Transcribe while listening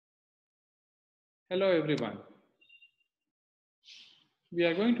Hello everyone. We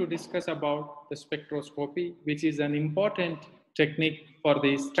are going to discuss about the spectroscopy, which is an important technique for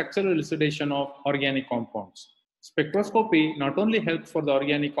the structural elucidation of organic compounds. Spectroscopy not only helps for the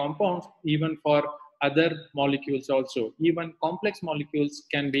organic compounds, even for other molecules also. Even complex molecules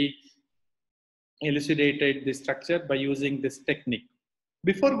can be elucidated the structure by using this technique.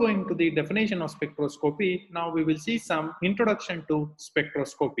 Before going to the definition of spectroscopy, now we will see some introduction to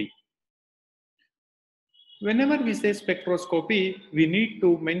spectroscopy. Whenever we say spectroscopy, we need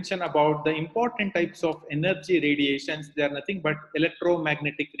to mention about the important types of energy radiations. They are nothing but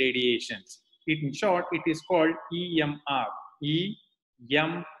electromagnetic radiations. In short, it is called EMR.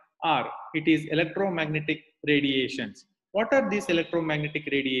 EMR. It is electromagnetic radiations. What are these electromagnetic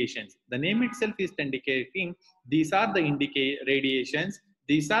radiations? The name itself is indicating these are the radiations.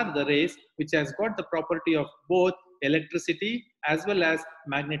 These are the rays which has got the property of both electricity as well as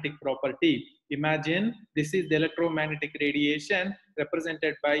magnetic property. Imagine this is the electromagnetic radiation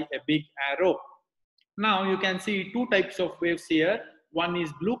represented by a big arrow. Now you can see two types of waves here. One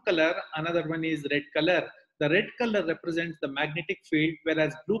is blue color, another one is red color. The red color represents the magnetic field,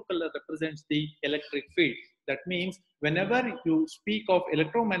 whereas blue color represents the electric field. That means whenever you speak of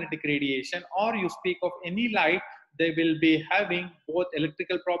electromagnetic radiation or you speak of any light, they will be having both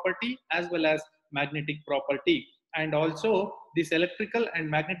electrical property as well as magnetic property. And also this electrical and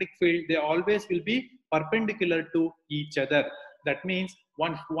magnetic field, they always will be perpendicular to each other. That means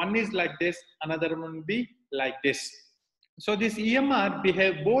one is like this, another one will be like this. So this EMR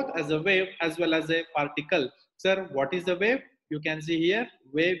behave both as a wave as well as a particle. Sir, what is the wave? You can see here,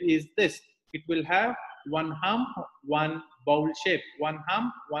 wave is this. It will have one hump, one bowl shape. One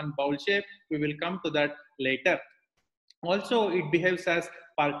hump, one bowl shape. We will come to that later. Also, it behaves as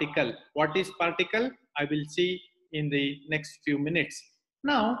particle. What is particle? I will see in the next few minutes.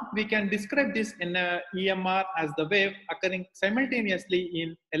 Now, we can describe this in EMR as the wave occurring simultaneously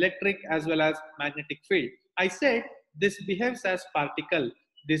in electric as well as magnetic field. I said this behaves as particle.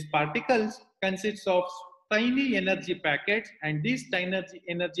 These particles consist of tiny energy packets, and these tiny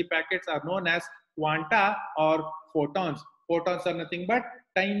energy packets are known as quanta or photons. Photons are nothing but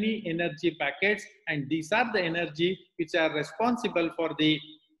tiny energy packets, and these are the energy which are responsible for the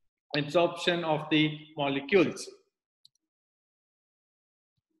absorption of the molecules.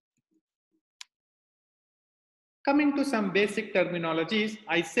 Coming to some basic terminologies,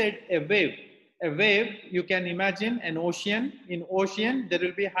 I said a wave. A wave, you can imagine an ocean. In ocean, there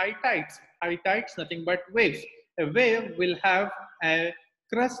will be high tides. High tides, nothing but waves. A wave will have a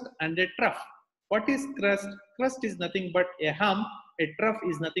crest and a trough. What is crest? Crest is nothing but a hump. A trough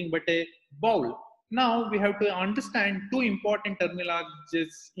is nothing but a bowl. Now we have to understand two important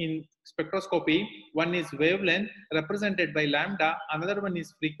terminologies in spectroscopy. One is wavelength represented by lambda. Another one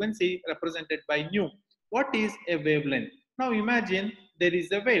is frequency represented by nu. What is a wavelength? Now imagine there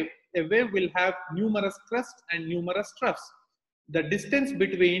is a wave. A wave will have numerous crests and numerous troughs. The distance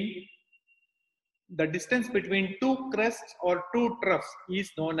between two crests or two troughs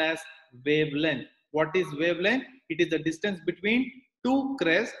is known as wavelength. What is wavelength? It is the distance between two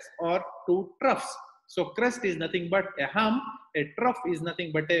crests or two troughs. So crest is nothing but a hump, a trough is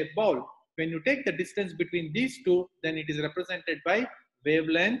nothing but a bowl. When you take the distance between these two, then it is represented by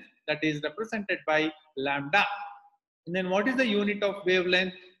wavelength, that is represented by lambda. And then what is the unit of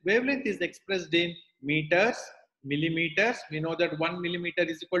wavelength? Wavelength is expressed in meters, millimeters. We know that 1 millimeter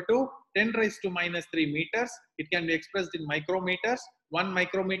is equal to 10 raised to minus 3 meters. It can be expressed in micrometers. 1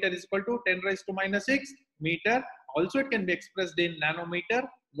 micrometer is equal to 10 raised to minus 6 meter. Also, it can be expressed in nanometer.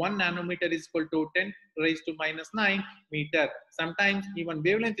 1 nanometer is equal to 10 raised to minus 9 meter. Sometimes even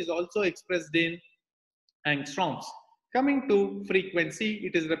wavelength is also expressed in angstroms. Coming to frequency,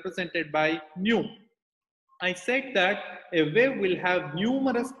 it is represented by nu. I said that a wave will have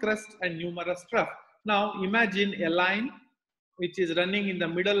numerous crests and numerous troughs. Now imagine a line which is running in the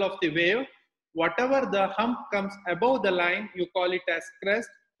middle of the wave. Whatever the hump comes above the line, you call it as crest.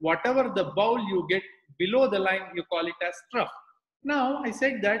 Whatever the bowl you get below the line, you call it as trough. Now I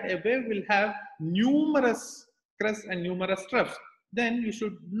said that a wave will have numerous crests and numerous troughs. Then you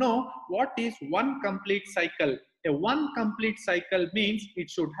should know what is one complete cycle. A one complete cycle means it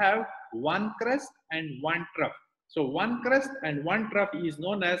should have one crest and one trough. So one crest and one trough is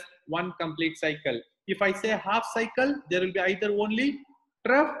known as one complete cycle. If I say half cycle, there will be either only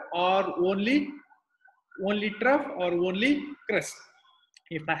trough or only trough or only crest.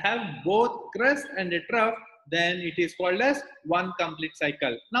 If I have both crest and a trough, then it is called as one complete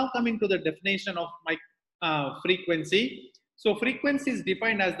cycle. Now coming to the definition of my frequency. So frequency is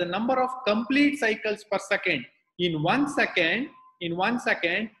defined as the number of complete cycles per second. In 1 second,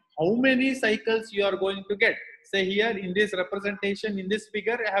 how many cycles you are going to get. Say here in this representation, in this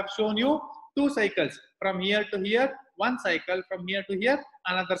figure, I have shown you 2 cycles. From here to here, 1 cycle. From here to here,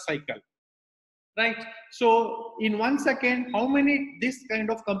 another cycle. Right? So in 1 second, how many this kind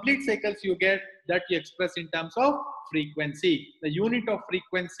of complete cycles you get, that you express in terms of frequency. The unit of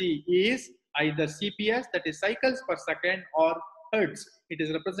frequency is either CPS, that is cycles per second, or Hertz. It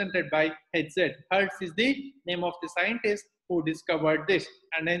is represented by Hz. Hertz is the name of the scientist who discovered this,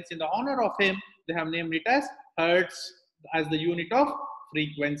 and hence in the honor of him, they have named it as Hertz as the unit of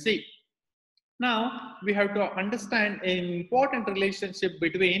frequency. Now we have to understand an important relationship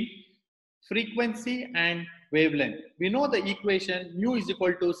between frequency and wavelength. We know the equation mu is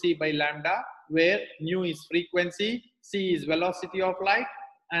equal to c by lambda, where mu is frequency, c is velocity of light,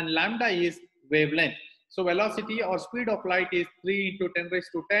 and lambda is wavelength. So velocity or speed of light is 3 into 10 raised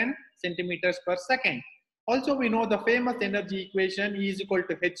to 10 centimeters per second. Also, we know the famous energy equation, E is equal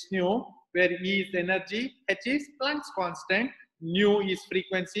to h nu, where E is energy, h is Planck's constant, nu is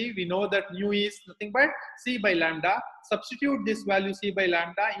frequency. We know that nu is nothing but c by lambda. Substitute this value c by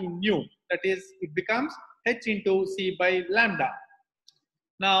lambda in nu, that is, it becomes h into c by lambda.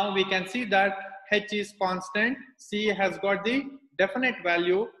 Now we can see that h is constant, c has got the definite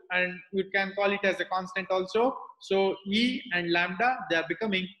value, and we can call it as a constant also. So E and lambda, they are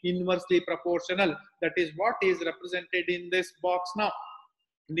becoming inversely proportional. That is what is represented in this box now.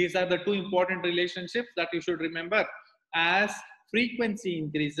 These are the 2 important relationships that you should remember. As frequency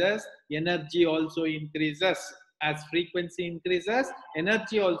increases, energy also increases. As frequency increases,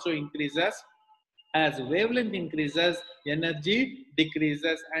 energy also increases. As wavelength increases, energy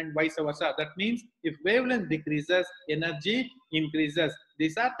decreases, and vice versa. That means if wavelength decreases, energy increases.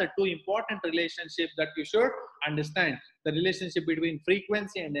 These are the 2 important relationships that you should understand. The relationship between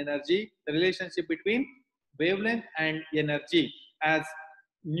frequency and energy, the relationship between wavelength and energy. As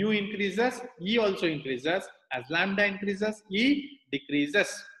nu increases, E also increases. As lambda increases, E decreases.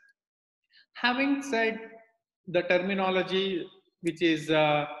 Having said the terminology which is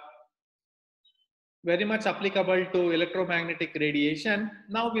very much applicable to electromagnetic radiation,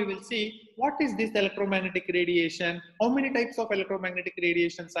 now we will see what is this electromagnetic radiation, how many types of electromagnetic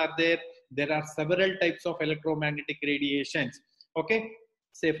radiations are there. There are several types of electromagnetic radiations. Okay,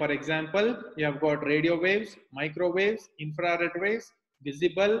 say for example, you have got radio waves, microwaves, infrared waves,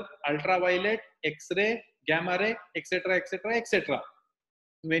 visible, ultraviolet, X-ray, gamma ray, etc., etc., etc.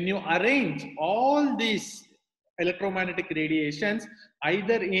 When you arrange all these electromagnetic radiations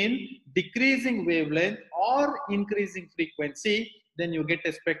either in decreasing wavelength or increasing frequency, then you get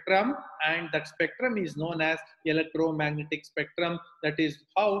a spectrum, and that spectrum is known as electromagnetic spectrum. That is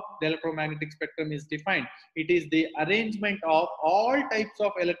how the electromagnetic spectrum is defined. It is the arrangement of all types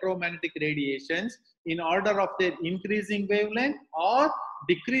of electromagnetic radiations in order of their increasing wavelength or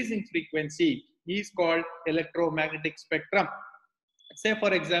decreasing frequency is called electromagnetic spectrum. Say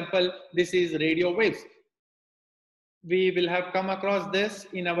for example, this is radio waves. We will have come across this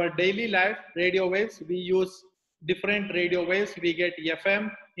in our daily life. Radio waves, we use different radio waves. We get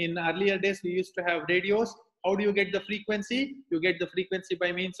FM. In earlier days, we used to have radios. How do you get the frequency? You get the frequency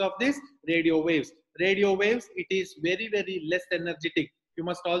by means of this radio waves. Radio waves, it is very, very less energetic. You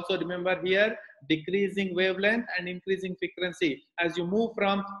must also remember here, decreasing wavelength and increasing frequency. As you move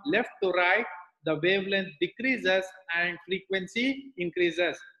from left to right, the wavelength decreases and frequency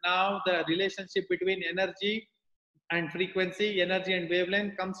increases. Now the relationship between energy and frequency, energy and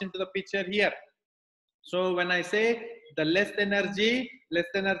wavelength comes into the picture here. So when I say the less energy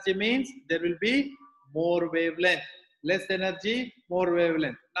means there will be more wavelength. Less energy, more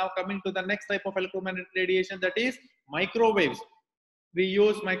wavelength. Now coming to the next type of electromagnetic radiation, that is microwaves. We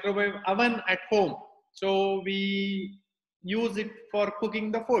use microwave oven at home. So we use it for cooking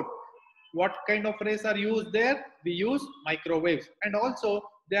the food. What kind of rays are used there? We use microwaves, and also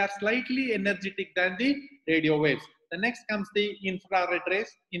they are slightly energetic than the radio waves. The next comes the infrared rays.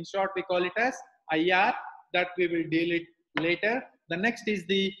 In short, we call it as IR, that we will deal it later. The next is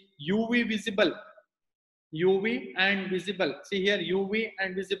the UV visible. UV and visible. See here, UV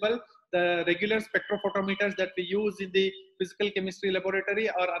and visible. The regular spectrophotometers that we use in the physical chemistry laboratory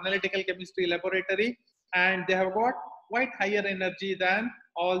or analytical chemistry laboratory, and they have got quite higher energy than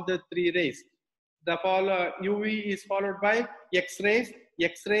all the 3 rays. The UV is followed by X-rays.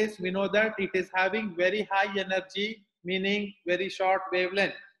 X-rays, we know that it is having very high energy, meaning very short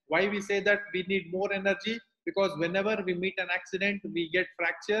wavelength. Why we say that we need more energy? Because whenever we meet an accident, we get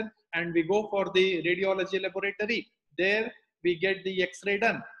fracture and we go for the radiology laboratory. There we get the X-ray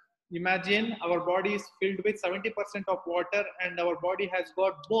done. Imagine our body is filled with 70% of water and our body has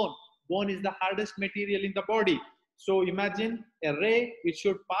got bone. Bone is the hardest material in the body. So imagine a ray which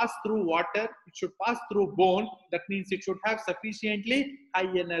should pass through water, it should pass through bone. That means it should have sufficiently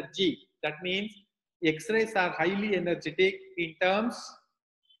high energy. That means X-rays are highly energetic. In terms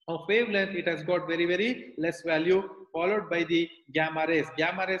of wavelength, it has got very less value, followed by the gamma rays.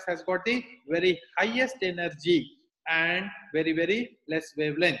 Gamma rays has got the very highest energy and very less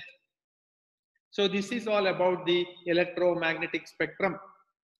wavelength. So this is all about the electromagnetic spectrum.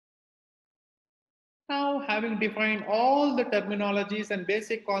 Now, having defined all the terminologies and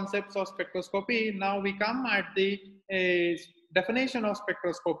basic concepts of spectroscopy, now we come at the definition of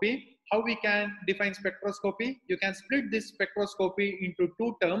spectroscopy. How we can define spectroscopy? You can split this spectroscopy into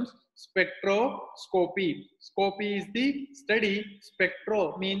two terms. Spectroscopy. Scopy is the study.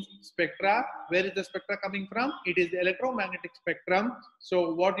 Spectro means spectra. Where is the spectra coming from? It is the electromagnetic spectrum.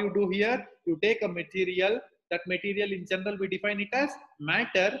 So what you do here, you take a material. That material in general we define it as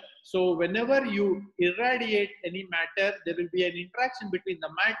matter. So whenever you irradiate any matter, there will be an interaction between the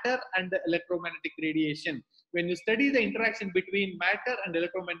matter and the electromagnetic radiation. When you study the interaction between matter and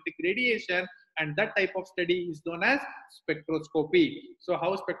electromagnetic radiation, and that type of study is known as spectroscopy. So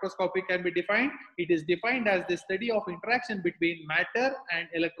how spectroscopy can be defined? It is defined as the study of interaction between matter and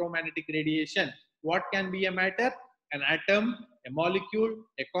electromagnetic radiation. What can be a matter? An atom, a molecule,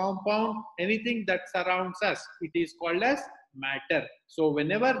 a compound, anything that surrounds us, it is called as matter. So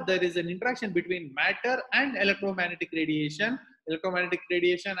whenever there is an interaction between matter and electromagnetic radiation,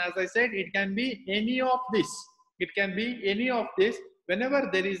 as I said, it can be any of this. It can be any of this. Whenever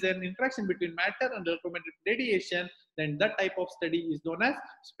there is an interaction between matter and electromagnetic radiation, then that type of study is known as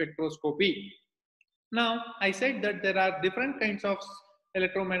spectroscopy. Now, I said that there are different kinds of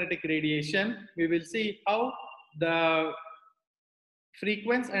electromagnetic radiation. We will see how the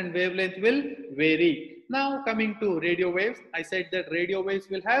frequency and wavelength will vary. Now coming to radio waves, I said that radio waves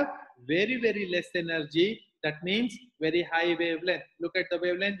will have very less energy. That means very high wavelength. Look at the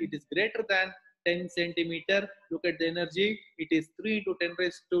wavelength, it is greater than 10 centimeter. Look at the energy, it is 3 to 10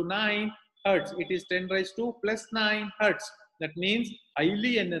 raised to 9 hertz. It is 10 raised to plus 9 hertz. That means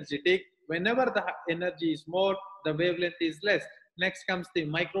highly energetic. Whenever the energy is more, the wavelength is less. Next comes the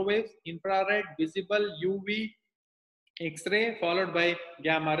microwaves, infrared, visible, UV, X-ray followed by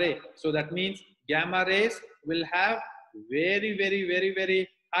gamma ray. So that means gamma rays will have very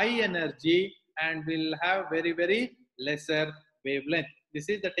high energy and will have very lesser wavelength. This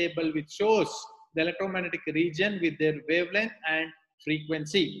is the table which shows the electromagnetic region with their wavelength and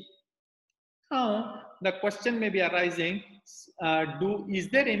frequency. Now, the question may be arising, is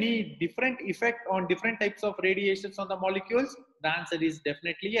there any different effect on different types of radiations on the molecules? The answer is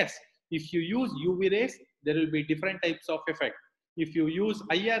definitely yes. If you use UV rays, there will be different types of effect. If you use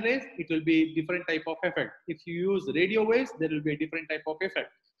IR rays, it will be different type of effect. If you use radio waves, there will be a different type of effect.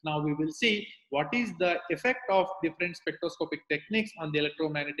 Now we will see what is the effect of different spectroscopic techniques on the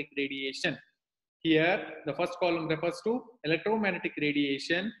electromagnetic radiation. Here, the first column refers to electromagnetic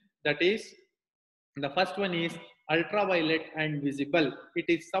radiation. That is, the first one is ultraviolet and visible. It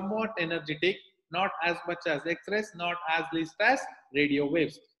is somewhat energetic, not as much as X-rays, not as least as radio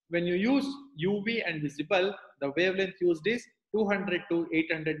waves. When you use UV and visible, the wavelength used is 200 to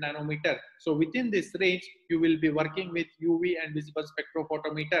 800 nanometer. So within this range, you will be working with UV and visible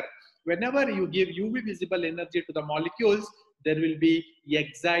spectrophotometer. Whenever you give UV visible energy to the molecules, there will be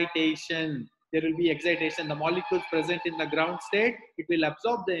excitation. There will be excitation. The molecules present in the ground state, it will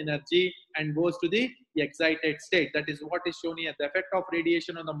absorb the energy and goes to the excited state. That is what is shown here. The effect of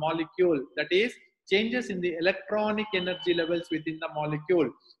radiation on the molecule, that is changes in the electronic energy levels within the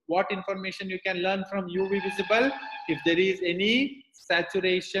molecule. What information you can learn from UV visible? If there is any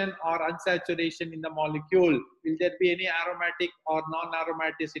saturation or unsaturation in the molecule, will there be any aromatic or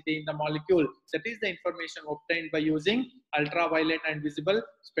non-aromaticity in the molecule? That is the information obtained by using ultraviolet and visible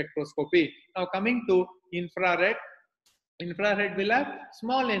spectroscopy. Now coming to infrared. Infrared will have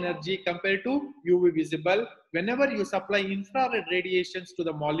small energy compared to UV visible. Whenever you supply infrared radiations to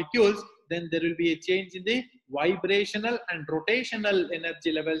the molecules, then there will be a change in the vibrational and rotational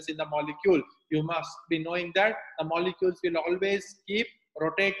energy levels in the molecule. You must be knowing that the molecules will always keep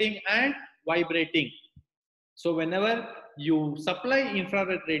rotating and vibrating. So whenever you supply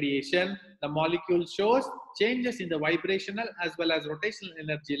infrared radiation, the molecule shows changes in the vibrational as well as rotational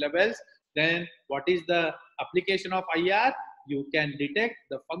energy levels. Then what is the application of IR? You can detect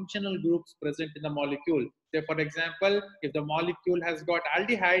the functional groups present in the molecule. Say for example, if the molecule has got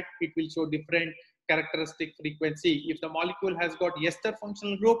aldehyde, it will show different characteristic frequency. If the molecule has got ester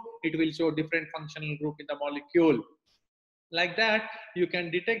functional group, it will show different functional group in the molecule. Like that, you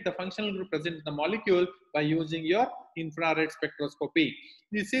can detect the functional group present in the molecule by using your infrared spectroscopy.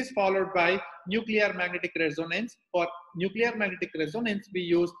 This is followed by nuclear magnetic resonance. For nuclear magnetic resonance, we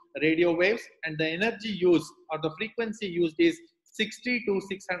use radio waves, and the energy used or the frequency used is 60 to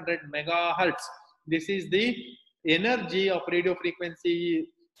 600 megahertz. This is the energy of radio frequency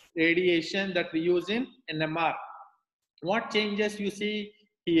radiation that we use in NMR. What changes you see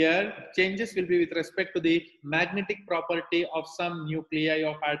here? Changes will be with respect to the magnetic property of some nuclei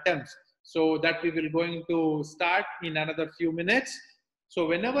of atoms. So that we will going to start in another few minutes. So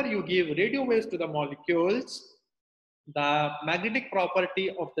whenever you give radio waves to the molecules, the magnetic property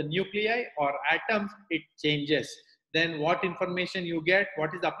of the nuclei or atoms, it changes. Then what information you get?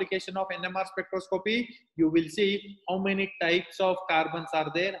 What is the application of NMR spectroscopy? You will see how many types of carbons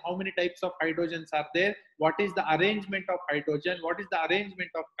are there, how many types of hydrogens are there, what is the arrangement of hydrogen, what is the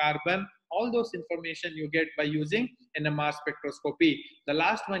arrangement of carbon. All those information you get by using NMR spectroscopy. The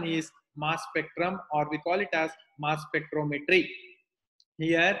last one is mass spectrum, or we call it as mass spectrometry.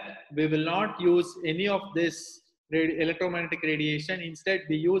 Here we will not use any of this electromagnetic radiation. Instead,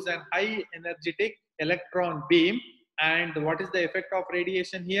 we use an high energetic electron beam. And what is the effect of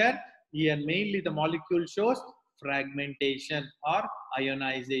radiation here? Here mainly the molecule shows fragmentation or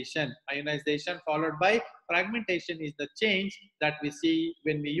ionization. Ionization followed by fragmentation is the change that we see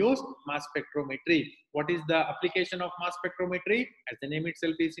when we use mass spectrometry. What is the application of mass spectrometry? As the name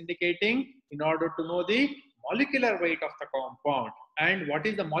itself is indicating, in order to know the molecular weight of the compound and what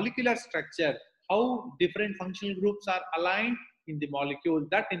is the molecular structure, how different functional groups are aligned in the molecule.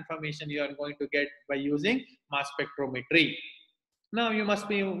 That information you are going to get by using mass spectrometry. Now you must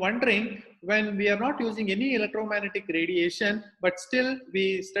be wondering, when we are not using any electromagnetic radiation, but still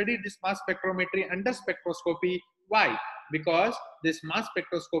we study this mass spectrometry under spectroscopy. Why? Because this mass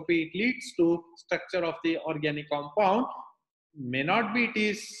spectroscopy, it leads to structure of the organic compound. May not be it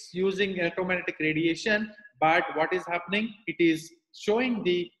is using electromagnetic radiation, but what is happening? It is showing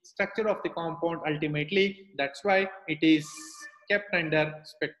the structure of the compound ultimately. That's why it is kept under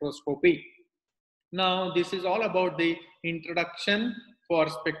spectroscopy. Now, this is all about the introduction for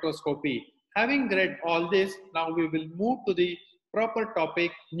spectroscopy. Having read all this, now we will move to the proper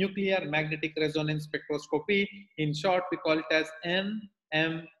topic, nuclear magnetic resonance spectroscopy. In short, we call it as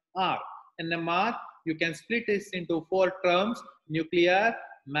NMR. NMR, you can split this into 4 terms: nuclear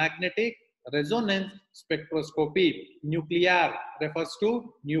magnetic resonance spectroscopy. Nuclear refers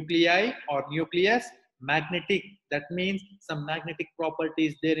to nuclei or nucleus. Magnetic, that means some magnetic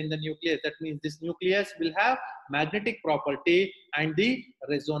properties there in the nucleus. That means this nucleus will have magnetic property. And the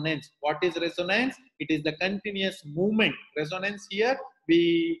resonance, what is resonance? It is the continuous movement. Resonance, here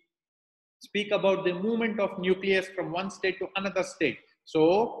we speak about the movement of nucleus from one state to another state.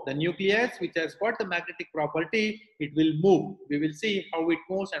 So the nucleus which has got the magnetic property, it will move. We will see how it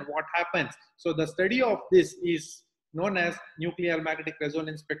moves and what happens. So the study of this is known as nuclear magnetic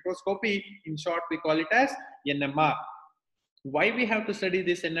resonance spectroscopy. In short, we call it as NMR. Why we have to study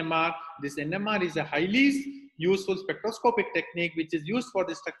this NMR? This NMR is a highly useful spectroscopic technique which is used for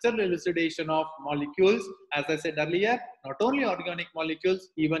the structural elucidation of molecules. As I said earlier, not only organic molecules,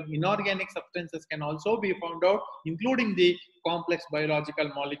 even inorganic substances can also be found out, including the complex biological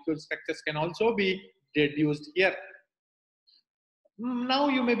molecule structures can also be deduced here. Now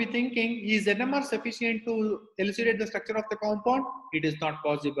you may be thinking, is NMR sufficient to elucidate the structure of the compound? It is not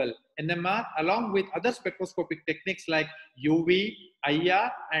possible. NMR, along with other spectroscopic techniques like UV, IR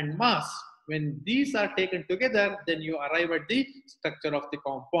and mass, when these are taken together, then you arrive at the structure of the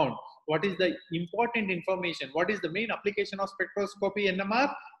compound. What is the important information? What is the main application of spectroscopy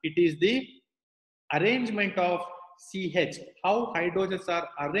NMR? It is the arrangement of CH, how hydrogens are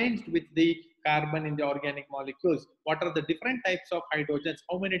arranged with the carbon in the organic molecules. What are the different types of hydrogens?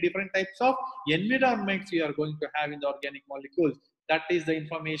 How many different types of environments we are going to have in the organic molecules? That is the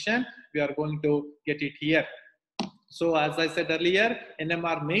information we are going to get it here. So as I said earlier,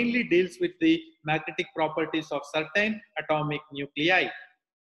 NMR mainly deals with the magnetic properties of certain atomic nuclei.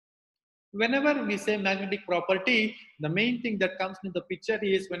 Whenever we say magnetic property, the main thing that comes in the picture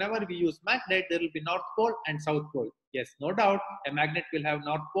is whenever we use magnet, there will be North Pole and South Pole. Yes, no doubt, a magnet will have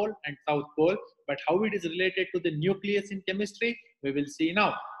North Pole and South Pole, but how it is related to the nucleus in chemistry, we will see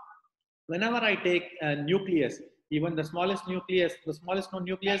now. Whenever I take a nucleus, even the smallest known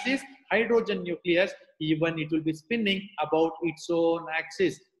nucleus is hydrogen nucleus, even it will be spinning about its own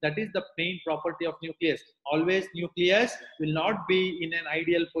axis. That is the main property of nucleus. Always nucleus will not be in an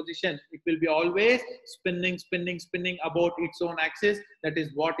ideal position. It will be always spinning about its own axis. That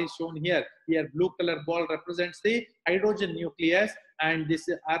is what is shown here. Here blue color ball represents the hydrogen nucleus, and this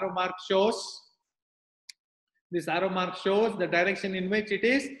arrow mark shows This arrow mark shows the direction in which it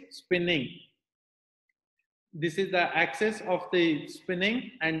is spinning. This is the axis of the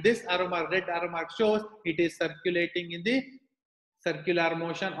spinning, and this arrow mark, red arrow mark, shows it is circulating in the circular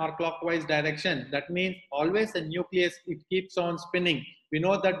motion or clockwise direction. That means always the nucleus, it keeps on spinning. We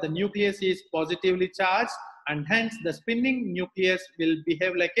know that the nucleus is positively charged, and hence the spinning nucleus will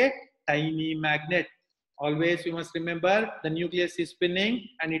behave like a tiny magnet. Always you must remember the nucleus is spinning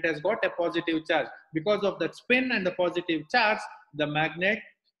and it has got a positive charge. Because of that spin and the positive charge, the magnet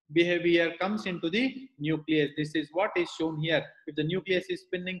behavior comes into the nucleus. This is what is shown here. If the nucleus is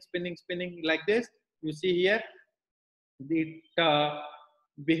spinning, spinning, spinning like this, you see here, it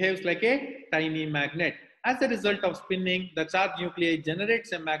behaves like a tiny magnet. As a result of spinning, the charged nuclei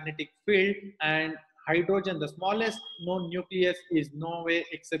generates a magnetic field, and hydrogen, the smallest known nucleus, is no way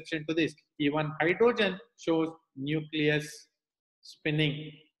exception to this. Even hydrogen shows nucleus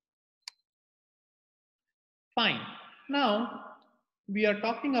spinning. Fine. Now, we are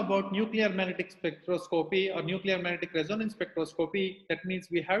talking about nuclear magnetic spectroscopy or nuclear magnetic resonance spectroscopy. That means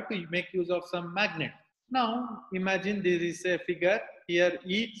we have to make use of some magnet. Now, imagine there is a figure. Here,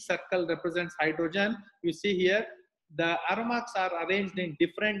 each circle represents hydrogen. You see here, the arrow marks are arranged in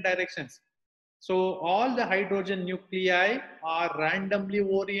different directions. So, all the hydrogen nuclei are randomly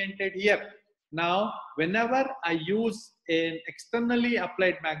oriented here. Now, whenever I use an externally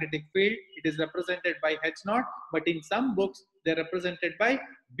applied magnetic field, it is represented by H0, but in some books, they are represented by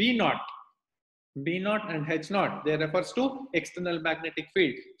B0. B0 and H0, they refers to external magnetic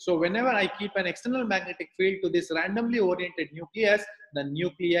field. So whenever I keep an external magnetic field to this randomly oriented nucleus, the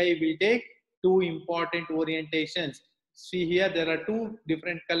nuclei will take two important orientations. See here, there are two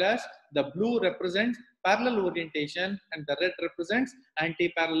different colors. The blue represents parallel orientation and the red represents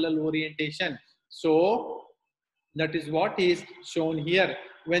anti-parallel orientation. So that is what is shown here.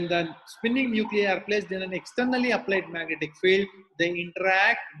 When the spinning nuclei are placed in an externally applied magnetic field, they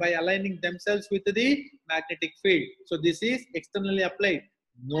interact by aligning themselves with the magnetic field. So this is externally applied.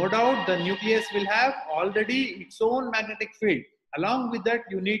 No doubt the nucleus will have already its own magnetic field. Along with that,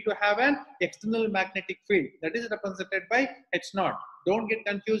 you need to have an external magnetic field that is represented by H0. Don't get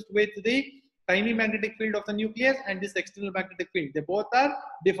confused with the tiny magnetic field of the nucleus and this external magnetic field. They both are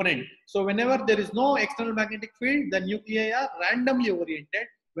different. So whenever there is no external magnetic field, the nuclei are randomly oriented.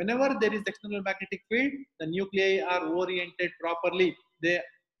 Whenever there is external magnetic field, the nuclei are oriented properly. They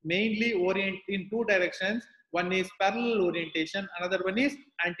mainly orient in two directions. One is parallel orientation, another one is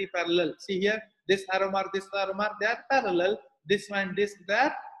anti-parallel. See here, this arrow mark, they are parallel. This one, this, they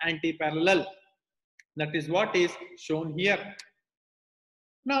are anti-parallel. That is what is shown here.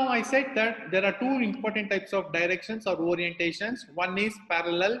 Now, I said that there are two important types of directions or orientations. One is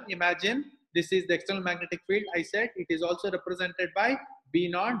parallel. Imagine this is the external magnetic field. I said it is also represented by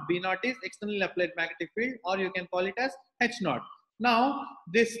B0. B0 is externally applied magnetic field, or you can call it as H0. Now,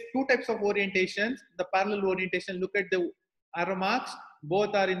 these two types of orientations, the parallel orientation, look at the arrow marks.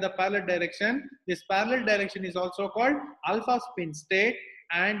 Both are in the parallel direction. This parallel direction is also called alpha spin state,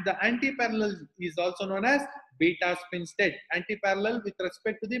 and the anti-parallel is also known as beta spin state. Anti-parallel with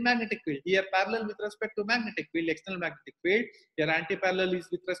respect to the magnetic field. Here parallel with respect to magnetic field, external magnetic field. Here anti-parallel is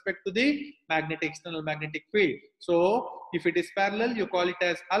with respect to the external magnetic field. So if it is parallel, you call it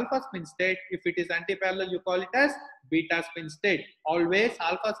as alpha spin state. If it is anti-parallel, you call it as beta spin state. Always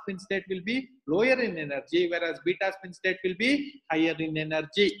alpha spin state will be lower in energy, whereas beta spin state will be higher in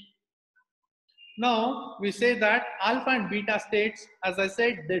energy. Now, we say that alpha and beta states, as I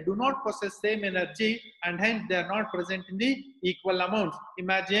said, they do not possess same energy and hence they are not present in the equal amounts.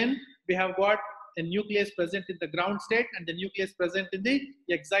 Imagine we have got a nucleus present in the ground state and the nucleus present in the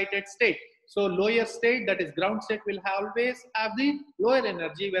excited state. So, lower state, that is ground state, will always have the lower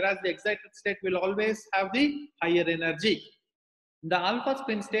energy, whereas the excited state will always have the higher energy. The alpha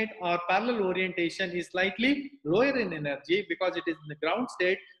spin state or parallel orientation is slightly lower in energy because it is in the ground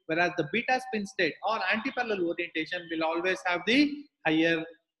state, whereas the beta spin state or anti-parallel orientation will always have the higher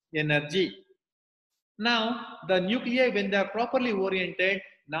energy. Now, the nuclei, when they are properly oriented,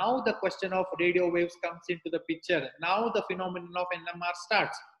 now the question of radio waves comes into the picture. Now the phenomenon of NMR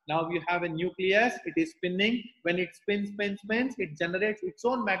starts. Now you have a nucleus, it is spinning. When it spins, it generates its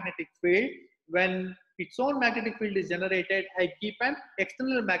own magnetic field. When its own magnetic field is generated, I keep an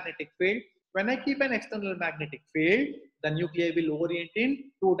external magnetic field. When I keep an external magnetic field, the nuclei will orient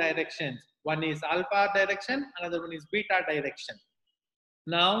in two directions. One is alpha direction, another one is beta direction.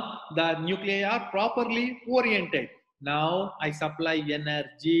 Now the nuclei are properly oriented. Now I supply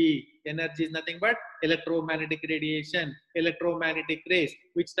energy. Energy is nothing but electromagnetic radiation, electromagnetic rays.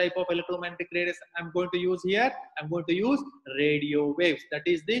 Which type of electromagnetic rays I'm going to use here? I'm going to use radio waves. That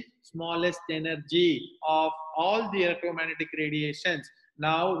is the smallest energy of all the electromagnetic radiations.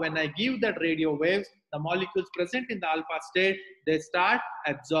 Now, when I give that radio waves, the molecules present in the alpha state, they start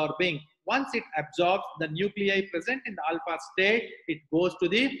absorbing. Once it absorbs, the nuclei present in the alpha state, it goes to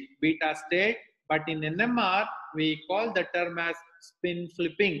the beta state. But in NMR, we call the term as spin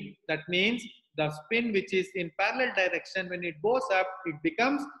flipping. That means the spin which is in parallel direction, when it goes up, it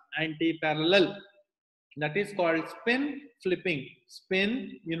becomes anti-parallel. That is called spin flipping.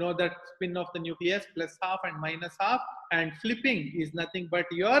 Spin, you know that spin of the nucleus, plus half and minus half, and flipping is nothing but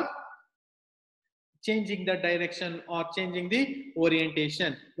your changing the direction or changing the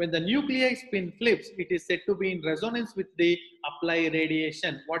orientation. When the nuclei spin flips, it is said to be in resonance with the applied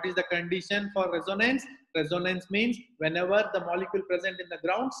radiation. What is the condition for resonance? Resonance means whenever the molecule present in the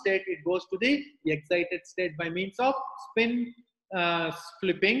ground state, it goes to the excited state by means of spin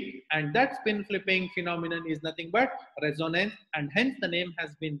flipping, and that spin flipping phenomenon is nothing but resonance, and hence the name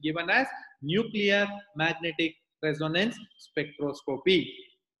has been given as nuclear magnetic resonance spectroscopy.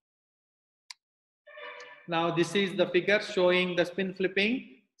 Now this is the figure showing the spin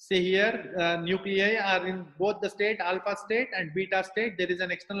flipping. See here, nuclei are in both the state, alpha state and beta state. There is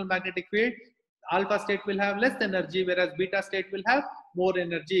an external magnetic field. Alpha state will have less energy, whereas beta state will have more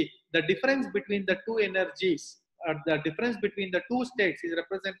energy. The difference between the two energies, the difference between the two states is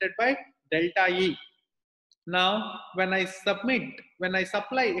represented by delta E. Now, when I supply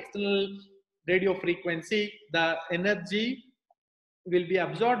external radio frequency, the energy will be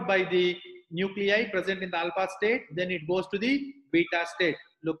absorbed by the nuclei present in the alpha state, then it goes to the beta state.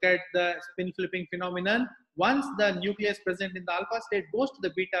 Look at the spin flipping phenomenon. Once the nucleus present in the alpha state goes to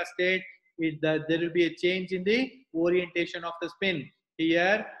the beta state, there will be a change in the orientation of the spin.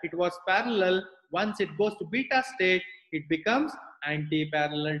 Here it was parallel. Once it goes to beta state, it becomes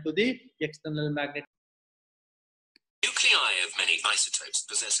anti-parallel to the external magnetic. Nuclei of many isotopes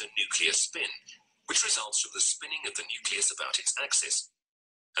possess a nuclear spin, which results from the spinning of the nucleus about its axis.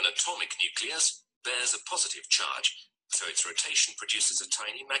 An atomic nucleus bears a positive charge, so its rotation produces a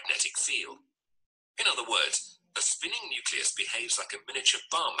tiny magnetic field. In other words, a spinning nucleus behaves like a miniature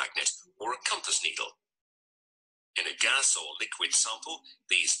bar magnet or a compass needle. In a gas or liquid sample,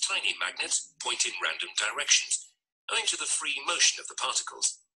 these tiny magnets point in random directions, owing to the free motion of the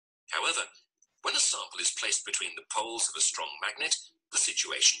particles. However, when a sample is placed between the poles of a strong magnet, the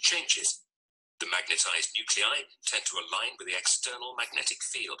situation changes. The magnetized nuclei tend to align with the external magnetic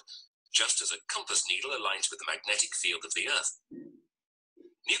field, just as a compass needle aligns with the magnetic field of the Earth.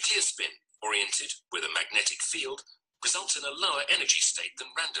 Nuclear spin, oriented with a magnetic field, results in a lower energy state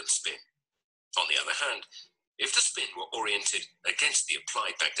than random spin. On the other hand, if the spin were oriented against the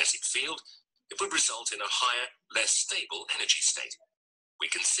applied magnetic field, it would result in a higher, less stable energy state. We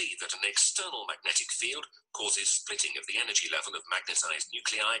can see that an external magnetic field causes splitting of the energy level of magnetized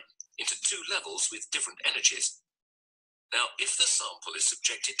nuclei into two levels with different energies. Now, if the sample is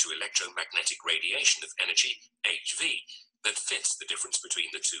subjected to electromagnetic radiation of energy, HV, that fits the difference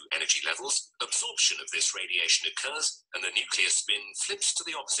between the two energy levels, absorption of this radiation occurs and the nuclear spin flips to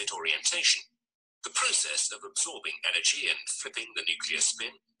the opposite orientation. The process of absorbing energy and flipping the nuclear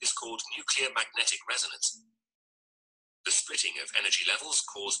spin is called nuclear magnetic resonance. The splitting of energy levels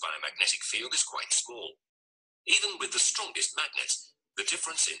caused by a magnetic field is quite small. Even with the strongest magnets, the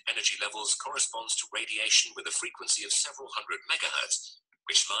difference in energy levels corresponds to radiation with a frequency of several hundred megahertz,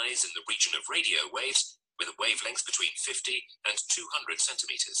 which lies in the region of radio waves with a wavelength between 50 and 200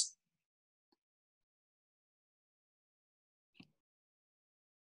 centimeters.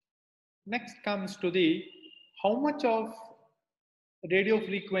 Next comes to the how much of radio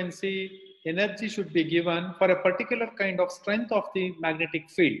frequency energy should be given for a particular kind of strength of the magnetic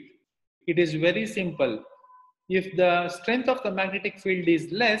field. It is very simple. If the strength of the magnetic field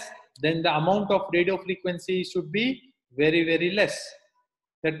is less, then the amount of radio frequency should be very, very less.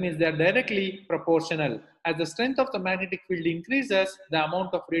 That means they are directly proportional. As the strength of the magnetic field increases, the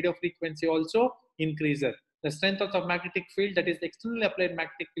amount of radio frequency also increases. The strength of the magnetic field, that is the externally applied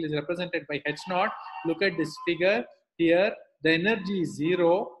magnetic field, is represented by H0. Look at this figure here. The energy is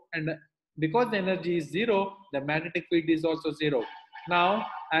 0, and because the energy is 0, the magnetic field is also 0. Now,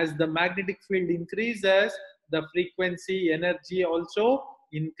 as the magnetic field increases, the frequency energy also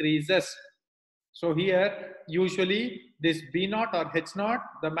increases. So here, usually this B0 or H0,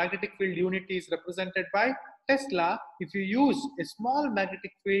 the magnetic field unit is represented by Tesla. If you use a small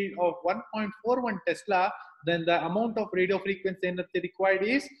magnetic field of 1.41 Tesla, then the amount of radio frequency energy required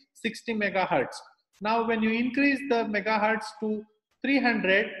is 60 megahertz. Now, when you increase the megahertz to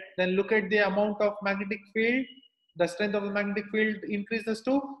 300, then look at the amount of magnetic field. The strength of the magnetic field increases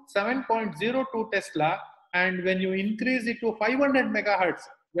to 7.02 Tesla. And when you increase it to 500 megahertz,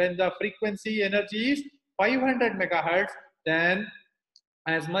 when the frequency energy is 500 megahertz, then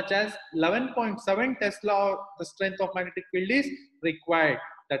as much as 11.7 Tesla the strength of magnetic field is required.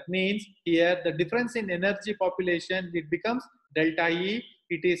 That means here the difference in energy population, it becomes delta E.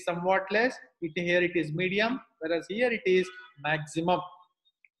 It is somewhat less. Here it is medium, whereas here it is maximum.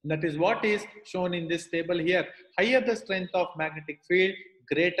 That is what is shown in this table here. Higher the strength of magnetic field,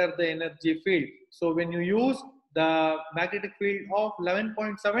 greater the energy field. So when you use the magnetic field of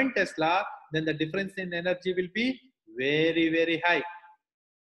 11.7 Tesla, then the difference in energy will be very, very high.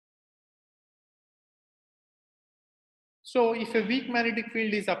 So if a weak magnetic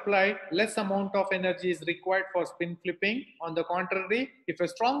field is applied, less amount of energy is required for spin flipping. On the contrary, if a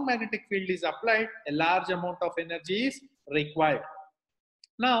strong magnetic field is applied, a large amount of energy is required.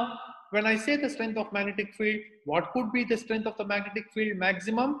 Now, when I say the strength of magnetic field, what could be the strength of the magnetic field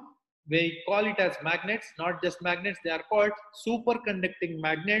maximum? We call it as magnets, not just magnets, they are called superconducting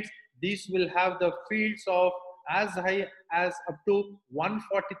magnets. These will have the fields of as high as up to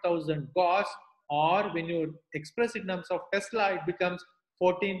 140,000 Gauss, or when you express it in terms of Tesla, it becomes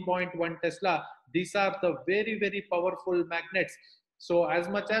 14.1 Tesla. These are the very, very powerful magnets. So as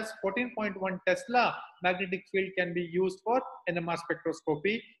much as 14.1 Tesla magnetic field can be used for NMR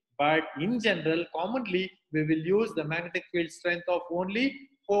spectroscopy. But in general, commonly, we will use the magnetic field strength of only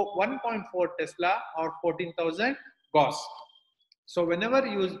 1.4 Tesla or 14,000 Gauss. So whenever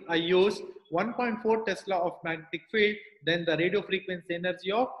I use 1.4 Tesla of magnetic field, then the radio frequency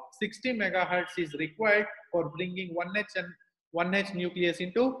energy of 60 megahertz is required for bringing 1H and 1H nucleus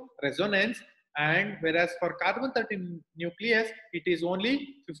into resonance. And whereas for carbon-13 nucleus, it is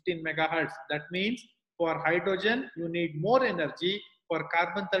only 15 megahertz. That means for hydrogen, you need more energy. For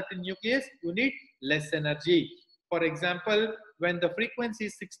carbon-13 nucleus, you need less energy. For example, when the frequency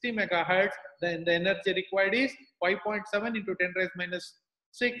is 60 megahertz, then the energy required is 5.7 into 10 raised minus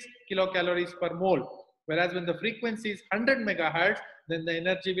 6 kilocalories per mole. Whereas when the frequency is 100 megahertz, then the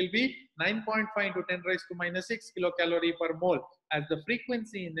energy will be 9.5 into 10 raised to minus 6 kilocalorie per mole. As the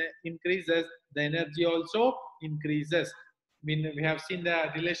frequency increases, the energy also increases. We have seen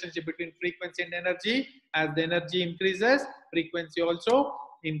the relationship between frequency and energy. As the energy increases, frequency also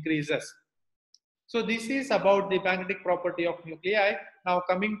increases. So this is about the magnetic property of nuclei. Now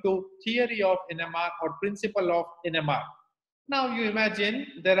coming to theory of NMR or principle of NMR. Now you imagine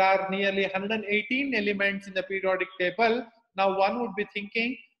there are nearly 118 elements in the periodic table. Now one would be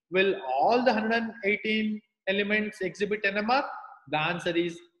thinking, will all the 118 elements exhibit NMR? The answer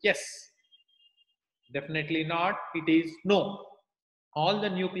is yes. Definitely not. It is no. All the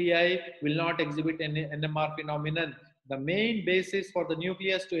nuclei will not exhibit any NMR phenomenon. The main basis for the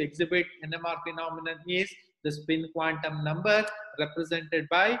nucleus to exhibit NMR phenomenon is the spin quantum number represented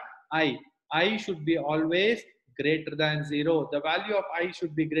by I. I should be always greater than 0. The value of I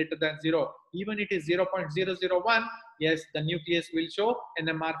should be greater than 0. Even it is 0.001, yes, the nucleus will show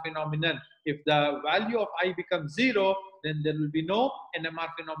NMR phenomenon. If the value of I becomes 0, then there will be no NMR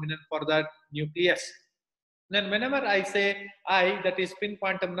phenomenon for that nucleus. Then whenever I say I, that is spin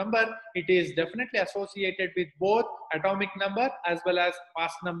quantum number, it is definitely associated with both atomic number as well as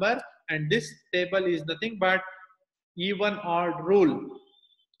mass number. And this table is nothing but even odd rule.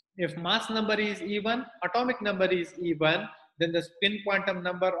 If mass number is even, atomic number is even, then the spin quantum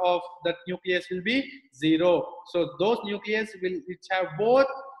number of that nucleus will be 0. So those nucleus which have both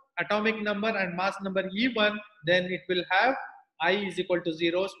atomic number and mass number even, then it will have I is equal to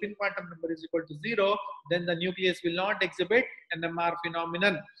 0, spin quantum number is equal to 0, then the nucleus will not exhibit NMR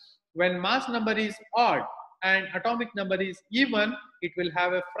phenomenon. When mass number is odd and atomic number is even, it will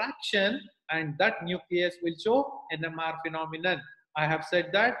have a fraction and that nucleus will show NMR phenomenon. I have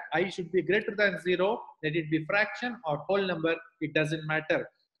said that I should be greater than 0, let it be fraction or whole number, it doesn't matter.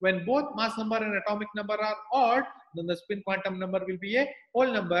 When both mass number and atomic number are odd, then the spin quantum number will be a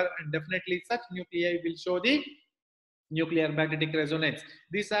whole number, and definitely such nuclei will show the nuclear magnetic resonance.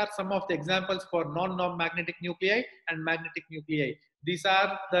 These are some of the examples for non-magnetic nuclei and magnetic nuclei. These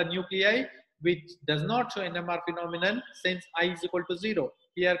are the nuclei which does not show NMR phenomenon since I is equal to 0.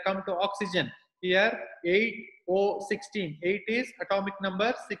 Here come to oxygen. Here 8O16. 8 is atomic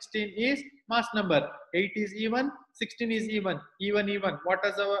number, 16 is mass number. 8 is even, 16 is even. Even. What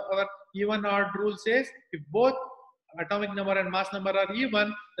does our even odd rule says? If both atomic number and mass number are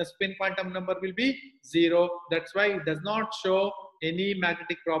even, the spin quantum number will be 0. That's why it does not show any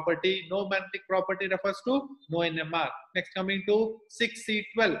magnetic property. No magnetic property refers to no NMR. Next, coming to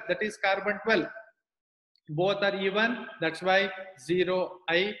 6C12, that is carbon 12. Both are even, that's why 0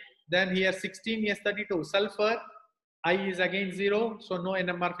 I. Then here 16s32 sulfur, I is again 0, so no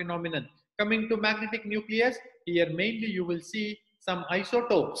NMR phenomenon. Coming to magnetic nucleus, here mainly you will see some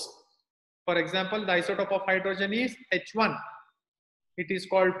isotopes. For example, the isotope of hydrogen is H1. It is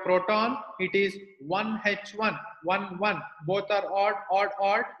called proton. It is 1H1, 1, 1. Both are odd, odd,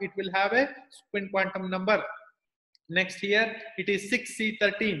 odd. It will have a spin quantum number. Next here, it is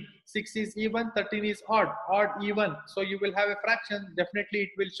 6C13. 6 is even, 13 is odd, odd, even. So you will have a fraction. Definitely it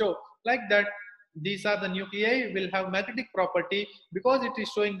will show like that. These are the nuclei will have magnetic property. Because it is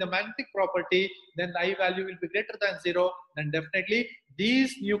showing the magnetic property, then the I value will be greater than 0. Then definitely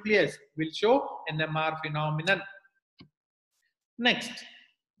these nucleus will show NMR phenomenon. Next,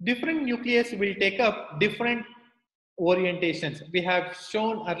 different nucleus will take up different orientations. We have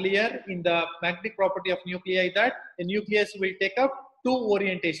shown earlier in the magnetic property of nuclei that a nucleus will take up two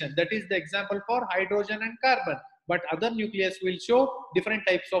orientations. That is the example for hydrogen and carbon. But other nucleus will show different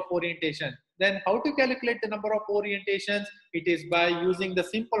types of orientation. Then how to calculate the number of orientations? It is by using the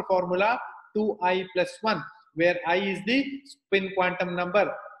simple formula 2I plus 1, where I is the spin quantum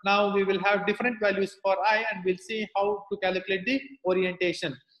number. Now we will have different values for I, and we'll see how to calculate the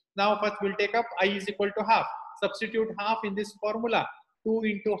orientation. Now first we'll take up I is equal to half. Substitute half in this formula. 2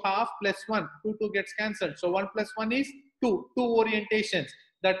 into half plus 1. 2 gets cancelled. So 1 plus 1 is 2. 2 orientations.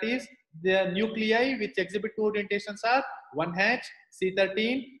 That is the nuclei which exhibit two orientations are 1H,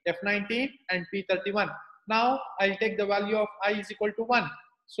 C13, F19 and P31. Now I'll take the value of I is equal to 1.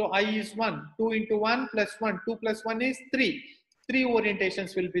 So I is 1. 2 into 1 plus 1. 2 plus 1 is 3. 3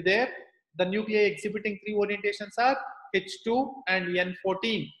 orientations will be there. The nuclei exhibiting 3 orientations are H2 and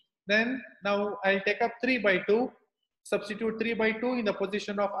N14. Then now I'll take up 3 by 2. Substitute 3 by 2 in the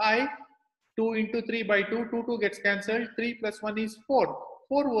position of I. 2 into 3 by 2. 2 gets cancelled. 3 plus 1 is 4.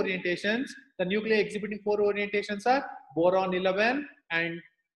 4 orientations. The nuclei exhibiting 4 orientations are boron 11 and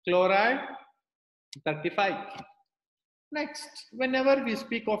chloride 35. Next, whenever we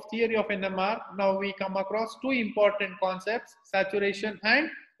speak of theory of NMR, now we come across two important concepts, saturation and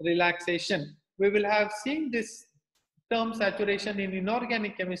relaxation. We will have seen this term saturation in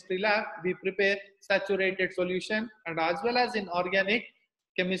inorganic chemistry lab. We prepare saturated solution, and as well as in organic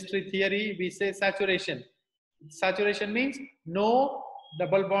chemistry theory, we say saturation. Saturation means no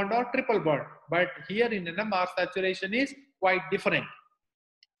double bond or triple bond. But here in NMR, saturation is quite different.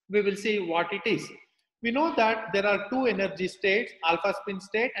 We will see what it is. We know that there are two energy states, alpha spin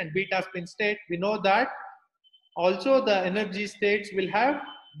state and beta spin state. We know that also the energy states will have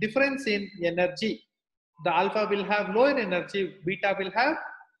difference in energy. The alpha will have lower energy, beta will have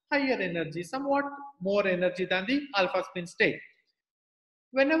higher energy, somewhat more energy than the alpha spin state.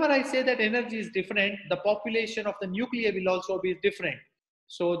 Whenever I say that energy is different, the population of the nuclei will also be different.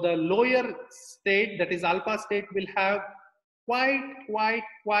 So the lower state, that is alpha state, will have quite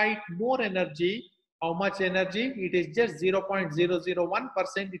more energy. How much energy? It is just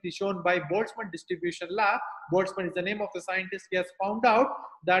 0.001%. It is shown by Boltzmann distribution law. Boltzmann is the name of the scientist. He has found out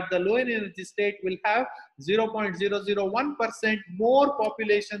that the lower energy state will have 0.001% more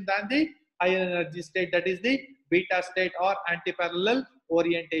population than the higher energy state, that is the beta state or antiparallel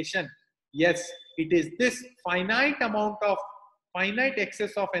orientation. Yes, it is this finite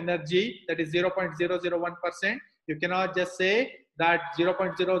excess of energy, that is 0.001%. You cannot just say that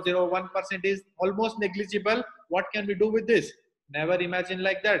 0.001% is almost negligible. What can we do with this? Never imagine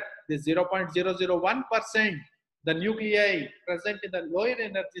like that. This 0.001%, the nuclei present in the lower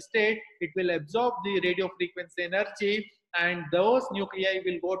energy state, it will absorb the radio frequency energy, and those nuclei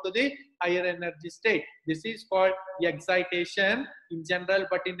will go to the higher energy state. This is called excitation in general,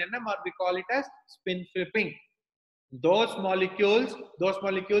 but in NMR we call it as spin flipping. Those molecules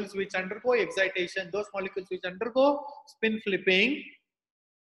which undergo excitation, those molecules which undergo spin flipping,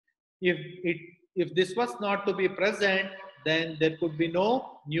 if this was not to be present, then there could be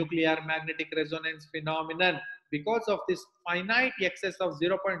no nuclear magnetic resonance phenomenon. Because of this finite excess of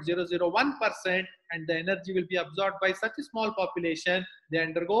 0.001%, and the energy will be absorbed by such a small population, they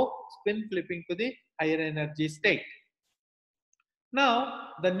undergo spin flipping to the higher energy state.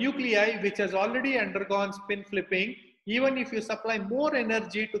 Now, the nuclei which has already undergone spin flipping, even if you supply more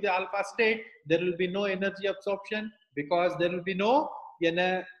energy to the alpha state, there will be no energy absorption, because there will be no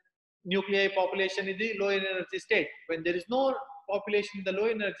nuclei population in the low energy state. When there is no population in the low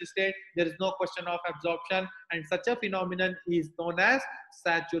energy state, there is no question of absorption, and such a phenomenon is known as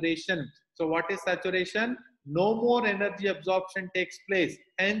saturation. So what is saturation? No more energy absorption takes place,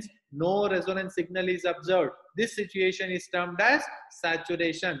 hence no resonance signal is observed. This situation is termed as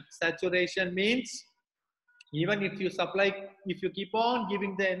saturation. Saturation means Even if you keep on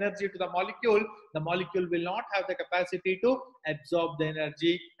giving the energy to the molecule will not have the capacity to absorb the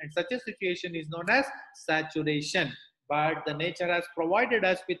energy, and such a situation is known as saturation. But the nature has provided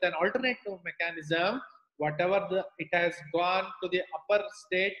us with an alternative mechanism. Whatever it has gone to the upper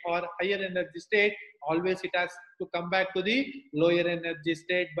state or higher energy state, always it has to come back to the lower energy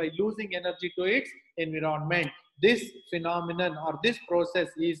state by losing energy to its environment. This phenomenon or this process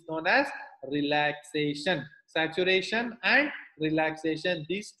is known as relaxation. Saturation and relaxation,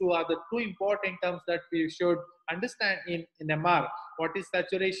 these two are the two important terms that we should understand in NMR. What is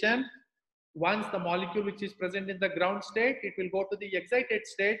saturation? Once the molecule which is present in the ground state, it will go to the excited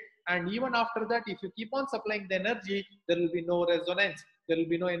state, and even after that, if you keep on supplying the energy, there will be no resonance, there will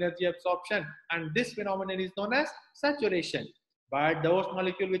be no energy absorption, and this phenomenon is known as saturation. But those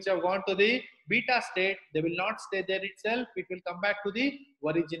molecules which have gone to the beta state, they will not stay there itself. It will come back to the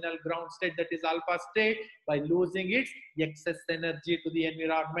original ground state, that is alpha state, by losing its excess energy to the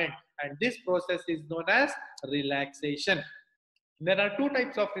environment. And this process is known as relaxation. There are two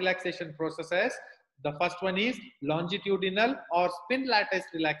types of relaxation processes. The first one is longitudinal or spin lattice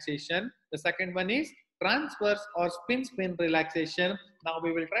relaxation. The second one is transverse or spin-spin relaxation. Now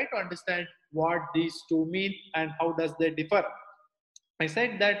we will try to understand what these two mean and how does they differ. I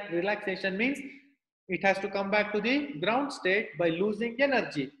said that relaxation means it has to come back to the ground state by losing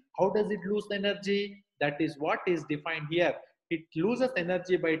energy. How does it lose energy? That is what is defined here. It loses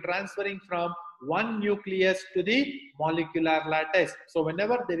energy by transferring from one nucleus to the molecular lattice. So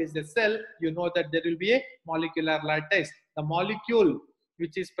whenever there is a cell, you know that there will be a molecular lattice. The molecule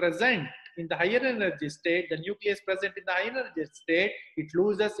which is present in the higher energy state, the nucleus present in the higher energy state, it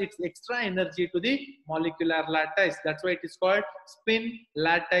loses its extra energy to the molecular lattice. That's why it is called spin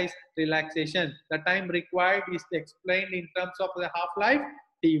lattice relaxation. The time required is explained in terms of the half-life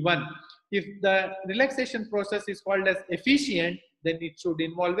T1. If the relaxation process is called as efficient, then it should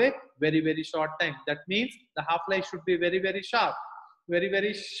involve a very, very short time. That means the half-life should be very, very short.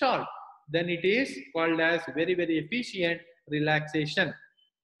 Then it is called as very, very efficient relaxation.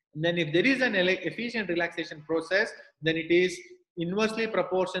 And then if there is an efficient relaxation process, then it is inversely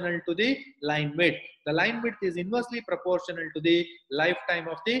proportional to the line width. The line width is inversely proportional to the lifetime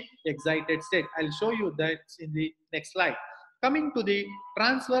of the excited state. I'll show you that in the next slide. Coming to the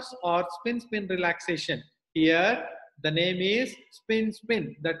transverse or spin-spin relaxation. Here, the name is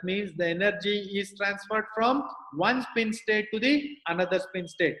spin-spin. That means the energy is transferred from one spin state to the another spin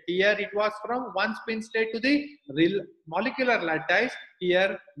state. Here it was from one spin state to the molecular lattice.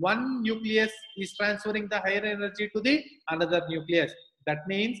 Here one nucleus is transferring the higher energy to the another nucleus. That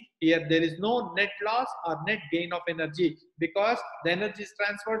means here there is no net loss or net gain of energy, because the energy is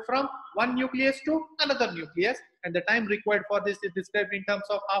transferred from one nucleus to another nucleus, and the time required for this is described in terms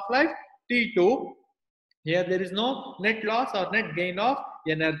of half-life T2. Here there is no net loss or net gain of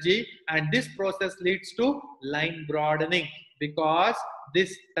energy, and this process leads to line broadening, because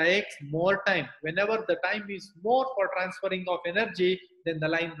this takes more time. Whenever the time is more for transferring of energy, then the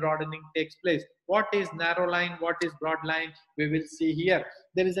line broadening takes place. What is narrow line? What is broad line? We will see here.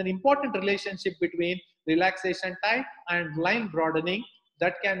 There is an important relationship between relaxation time and line broadening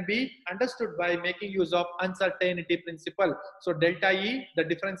that can be understood by making use of uncertainty principle. So delta E, the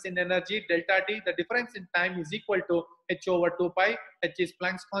difference in energy, delta T, the difference in time, is equal to h over 2 pi. H is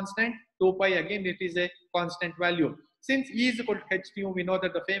Planck's constant, 2 pi again it is a constant value. Since E is equal to h nu, we know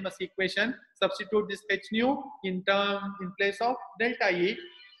that the famous equation, substitute this h nu in place of delta E,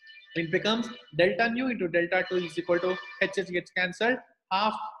 it becomes delta nu into delta 2 is equal to h gets cancelled,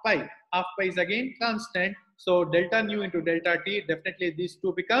 half pi. Half pi is again constant. So delta nu into delta t, definitely these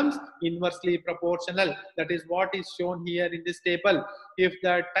two becomes inversely proportional. That is what is shown here in this table. If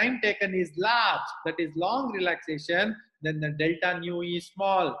the time taken is large, that is long relaxation, then the delta nu is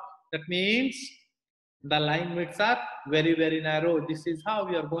small. That means the line widths are very, very narrow. This is how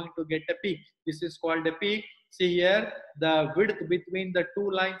we are going to get a peak. This is called a peak. See here, the width between the two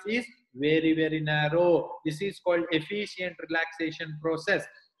lines is very, very narrow. This is called efficient relaxation process.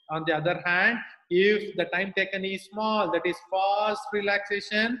 On the other hand, if the time taken is small, that is fast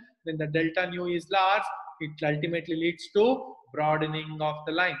relaxation, then the delta nu is large. It ultimately leads to broadening of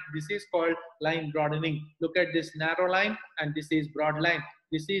the line. This is called line broadening. Look at this narrow line, and this is broad line.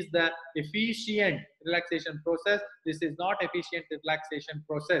 This is the efficient relaxation process. This is not efficient relaxation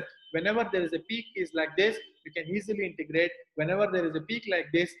process. Whenever there is a peak is like this, you can easily integrate. Whenever there is a peak like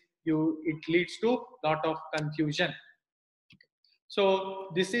this, it leads to lot of confusion.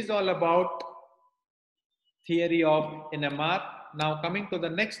 So this is all about theory of NMR. Now coming to the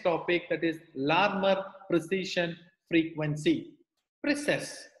next topic, that is Larmor precision frequency.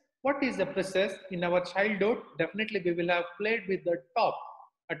 Precess. What is the precess? In our childhood, definitely we will have played with the top.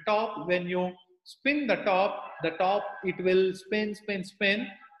 A top, when you spin the top, it will spin, spin, spin.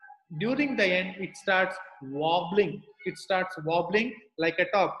 During the end, it starts wobbling. It starts wobbling like a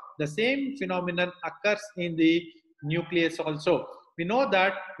top. The same phenomenon occurs in the nucleus also. We know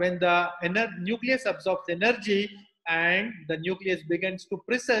that when the nucleus absorbs energy and the nucleus begins to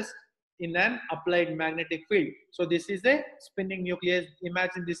precess in an applied magnetic field. So this is a spinning nucleus.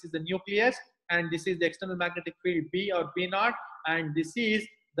 Imagine this is the nucleus and this is the external magnetic field B or B naught, and this is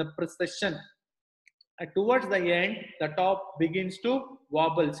the precession. Towards the end, the top begins to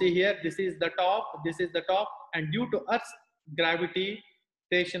wobble. See here, this is the top, and due to Earth's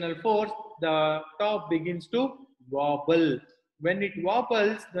gravitational force, the top begins to wobble. When it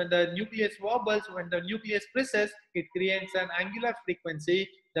wobbles, when the nucleus wobbles, when the nucleus presses, it creates an angular frequency.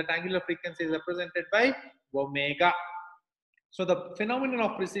 That angular frequency is represented by omega. So the phenomenon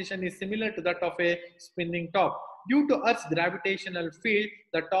of precession is similar to that of a spinning top. Due to Earth's gravitational field,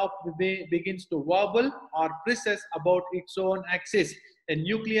 the top begins to wobble or precess about its own axis. A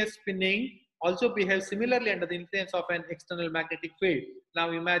nucleus spinning also behaves similarly under the influence of an external magnetic field.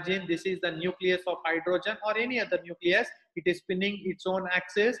 Now imagine this is the nucleus of hydrogen or any other nucleus. It is spinning its own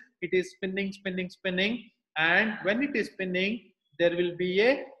axis. It is spinning, spinning, spinning. And when it is spinning, there will be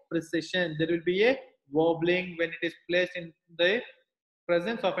a precession. There will be a wobbling when it is placed in the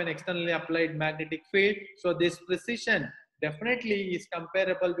presence of an externally applied magnetic field. So this precession definitely is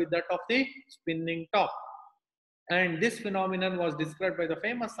comparable with that of the spinning top. And this phenomenon was described by the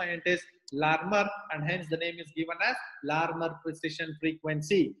famous scientist Larmor, and hence the name is given as Larmor precession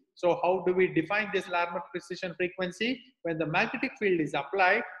frequency. So how do we define this Larmor precession frequency? When the magnetic field is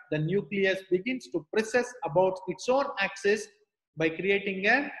applied, the nucleus begins to precess about its own axis by creating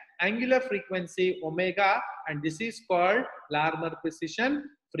an angular frequency omega, and this is called Larmor precession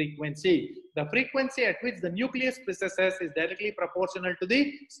frequency. The frequency at which the nucleus precesses is directly proportional to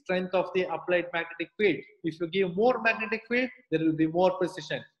the strength of the applied magnetic field. If you give more magnetic field, there will be more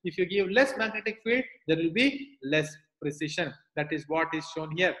precision. If you give less magnetic field, there will be less precision. That is what is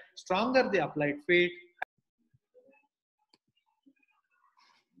shown here. Stronger the applied field,